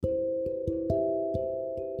Praise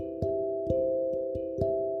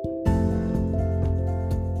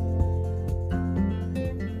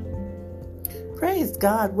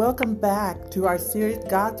God. Welcome back to our series,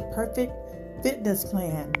 God's Perfect Fitness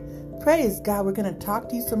Plan. Praise God. We're going to talk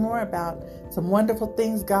to you some more about some wonderful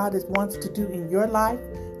things God wants to do in your life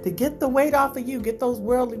to get the weight off of you, get those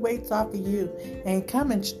worldly weights off of you, and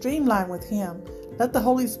come and streamline with Him. Let the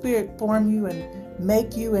Holy Spirit form you and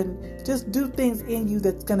make you and just do things in you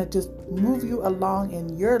that's going to just move you along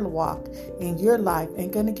in your walk, in your life,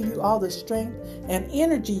 and going to give you all the strength and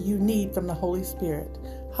energy you need from the Holy Spirit.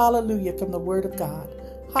 Hallelujah, from the Word of God.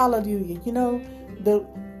 Hallelujah. You know, the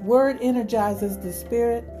Word energizes the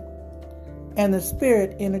Spirit, and the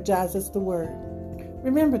Spirit energizes the Word.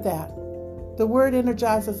 Remember that. The Word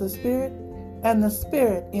energizes the Spirit, and the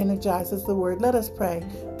Spirit energizes the Word. Let us pray.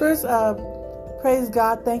 First, praise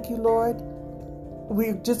God. Thank you, Lord.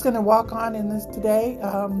 We're just going to walk on in this today.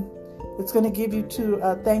 It's going to give you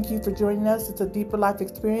to thank you for joining us. It's a Deeper Life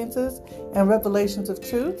Experiences and Revelations of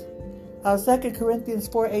Truth. 2 Corinthians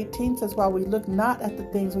 4:18 says, while we look not at the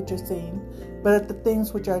things which are seen, but at the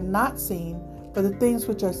things which are not seen, for the things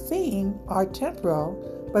which are seen are temporal,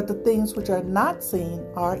 but the things which are not seen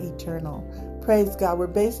are eternal. Praise God. We're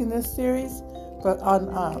basing this series on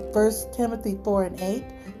 1 Timothy 4:8.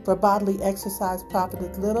 For bodily exercise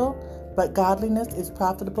profiteth little, but godliness is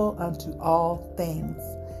profitable unto all things,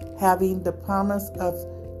 having promise of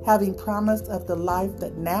the life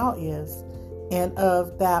that now is, and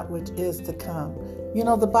of that which is to come. You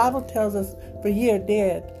know, the Bible tells us, for ye are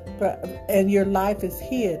dead, and your life is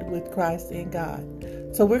hid with Christ in God.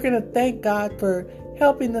 So we're going to thank God for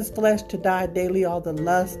helping this flesh to die daily, all the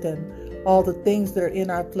lust and all the things that are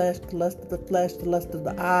in our flesh, the lust of the flesh, the lust of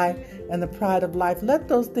the eye, and the pride of life. Let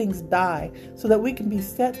those things die so that we can be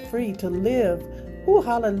set free to live,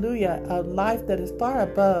 hallelujah, a life that is far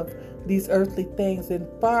above these earthly things and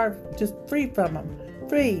far just free from them.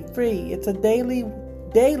 Free. It's a daily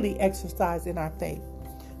exercise in our faith.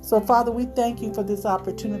 So, Father, we thank you for this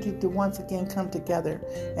opportunity to once again come together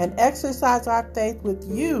and exercise our faith with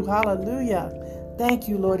you. Hallelujah. Thank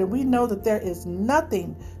you, Lord. And we know that there is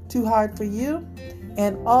nothing too hard for you,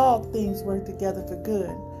 and all things work together for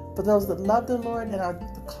good for those that love the Lord and are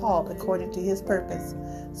called according to His purpose.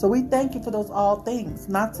 So we thank you for those all things.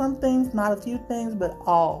 Not some things, not a few things, but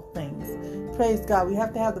all things. Praise God. We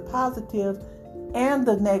have to have the positive and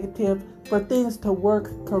the negative for things to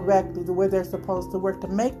work correctly, the way they're supposed to work, to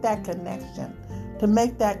make that connection.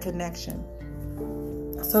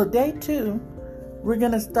 So day 2, we're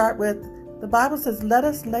going to start with, the Bible says, let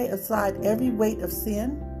us lay aside every weight of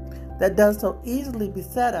sin that does so easily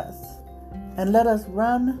beset us, and let us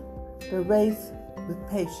run the race with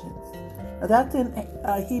patience. Now that's in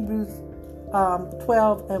Hebrews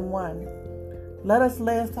 12:1. Let us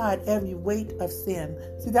lay aside every weight of sin.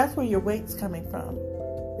 See, that's where your weight's coming from.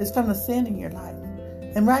 It's from the sin in your life.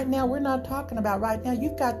 And right now, we're not talking about right now.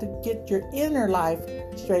 You've got to get your inner life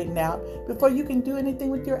straightened out before you can do anything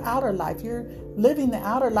with your outer life. You're living the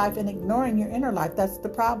outer life and ignoring your inner life. That's the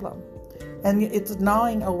problem. And it's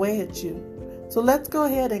gnawing away at you. So let's go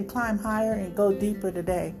ahead and climb higher and go deeper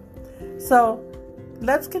today. So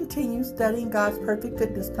let's continue studying God's perfect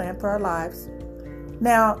fitness plan for our lives.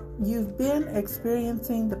 Now, you've been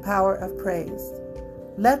experiencing the power of praise.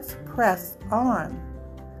 Let's press on.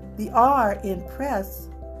 The R in press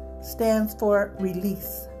stands for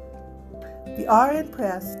release. The R in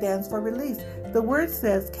press stands for release. The word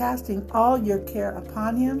says, casting all your care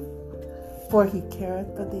upon Him, for He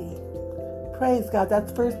careth for thee. Praise God.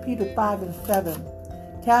 That's 1 Peter 5:7.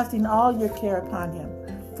 Casting all your care upon Him,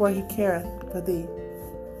 for He careth for thee.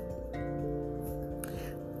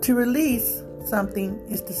 To release something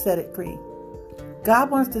is to set it free.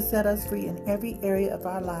 God wants to set us free in every area of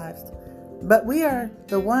our lives, but we are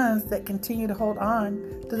the ones that continue to hold on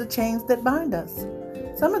to the chains that bind us.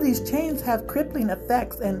 Some of these chains have crippling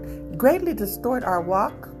effects and greatly distort our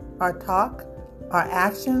walk, our talk, our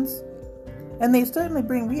actions, and they certainly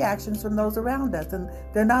bring reactions from those around us, and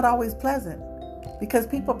they're not always pleasant because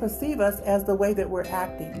people perceive us as the way that we're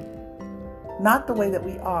acting, not the way that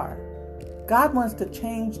we are. God wants to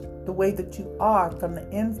change the way that you are from the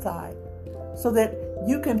inside so that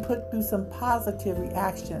you can put through some positive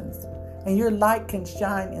reactions and your light can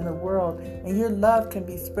shine in the world and your love can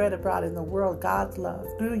be spread abroad in the world, God's love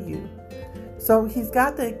through you. So He's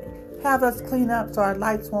got to have us clean up so our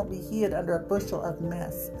lights won't be hid under a bushel of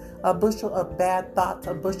mess, a bushel of bad thoughts,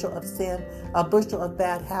 a bushel of sin, a bushel of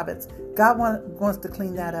bad habits. God wants to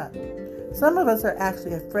clean that up. Some of us are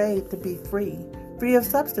actually afraid to be free of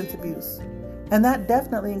substance abuse. And that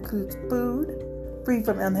definitely includes food, free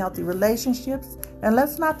from unhealthy relationships, And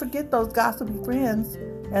let's not forget those gossipy friends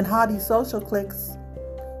and haughty social cliques.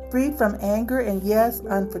 Free from anger and, yes,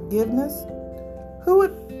 unforgiveness. Who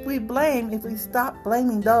would we blame if we stopped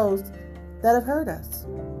blaming those that have hurt us?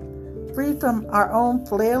 Free from our own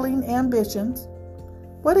flailing ambitions.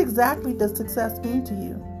 What exactly does success mean to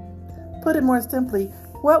you? Put it more simply,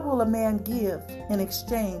 what will a man give in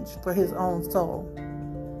exchange for his own soul?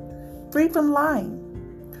 Free from lying.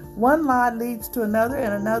 One lie leads to another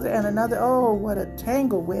and another and another. Oh, what a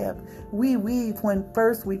tangle web we weave when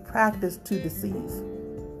first we practice to deceive.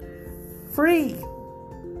 Free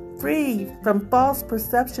from false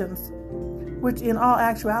perceptions, which in all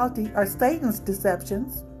actuality are Satan's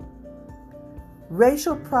deceptions.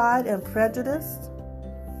 Racial pride and prejudice.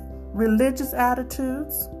 Religious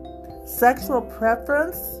attitudes. Sexual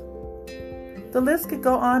preference. The list could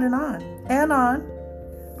go on and on and on.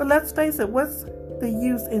 But let's face it, what's the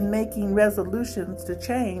use in making resolutions to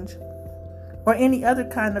change or any other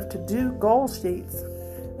kind of to-do goal sheets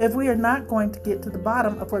if we are not going to get to the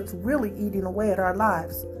bottom of what's really eating away at our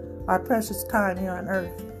lives, our precious time here on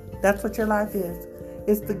earth? That's what your life is.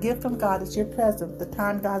 It's the gift from God. It's your present, the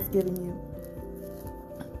time God's giving you.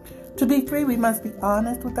 To be free, we must be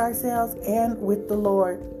honest with ourselves and with the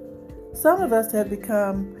Lord. Some of us have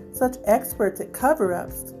become such experts at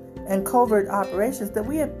cover-ups and covert operations that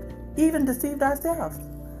we have even deceived ourselves.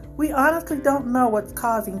 We honestly don't know what's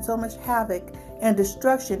causing so much havoc and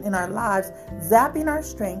destruction in our lives, zapping our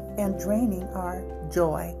strength and draining our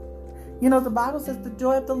joy. You know, the Bible says the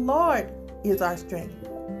joy of the Lord is our strength.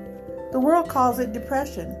 The world calls it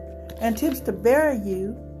depression and attempts to bury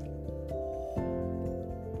you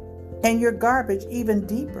and your garbage even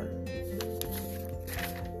deeper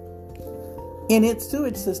in its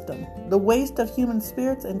sewage system, the waste of human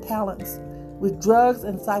spirits and talents, with drugs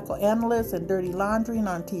and psychoanalysts and dirty laundering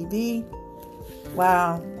on TV.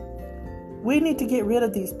 Wow. We need to get rid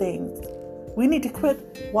of these things. We need to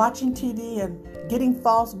quit watching TV and getting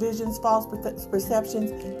false visions, false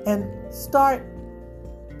perceptions, and start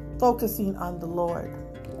focusing on the Lord.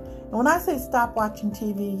 And when I say stop watching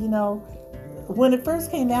TV, you know, when it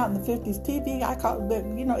first came out in the 50s, TV, I call it,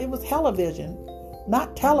 you know, it was television.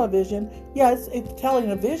 Not television. Yes, it's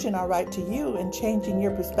telling a vision, all right, to you and changing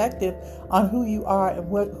your perspective on who you are and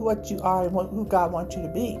what you are and who God wants you to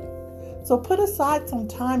be. So put aside some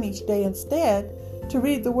time each day instead to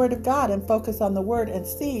read the Word of God and focus on the Word and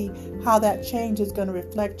see how that change is going to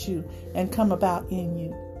reflect you and come about in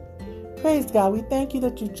you. Praise God. We thank you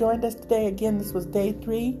that you joined us today. Again, this was day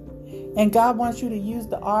 3. And God wants you to use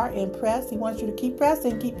the R in press. He wants you to keep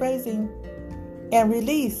pressing, keep praising, and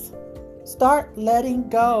release. Start letting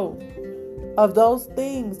go of those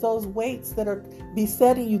things, those weights that are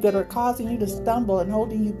besetting you, that are causing you to stumble and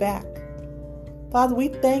holding you back. Father, we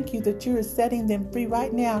thank you that you are setting them free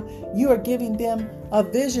right now. You are giving them a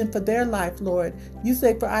vision for their life, Lord. You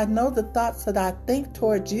say, for I know the thoughts that I think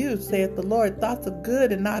towards you, saith the Lord, thoughts of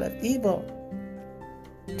good and not of evil,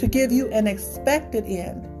 to give you an expected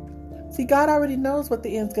end. See, God already knows what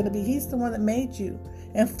the end's going to be. He's the one that made you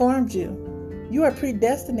and formed you. You are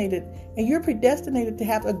predestinated, and you're predestinated to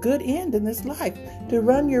have a good end in this life, to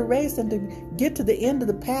run your race and to get to the end of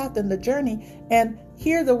the path and the journey and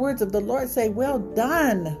hear the words of the Lord say, well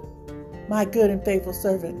done, my good and faithful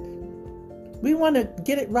servant. We want to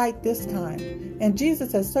get it right this time. And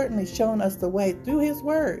Jesus has certainly shown us the way through his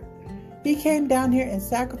word. He came down here and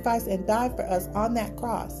sacrificed and died for us on that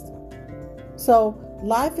cross. So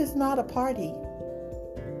life is not a party.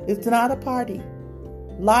 It's not a party.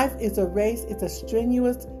 Life is a race. It's a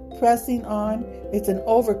strenuous pressing on. It's an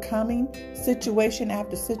overcoming situation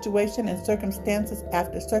after situation and circumstances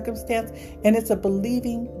after circumstance. And it's a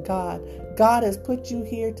believing God. God has put you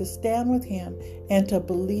here to stand with him and to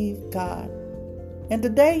believe God. And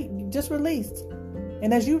today, you just released.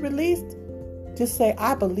 And as you released, just say,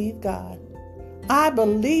 I believe God. I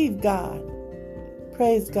believe God.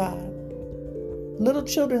 Praise God. Little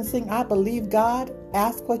children sing, I believe God.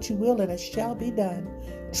 Ask what you will and it shall be done.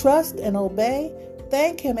 Trust and obey.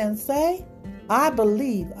 Thank him and say, I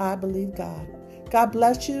believe God. God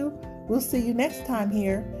bless you. We'll see you next time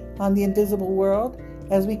here on The Invisible World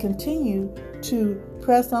as we continue to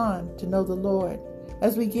press on to know the Lord.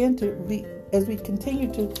 As we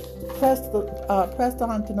continue to press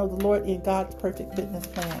on to know the Lord in God's perfect fitness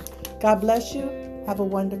plan. God bless you. Have a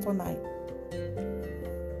wonderful night.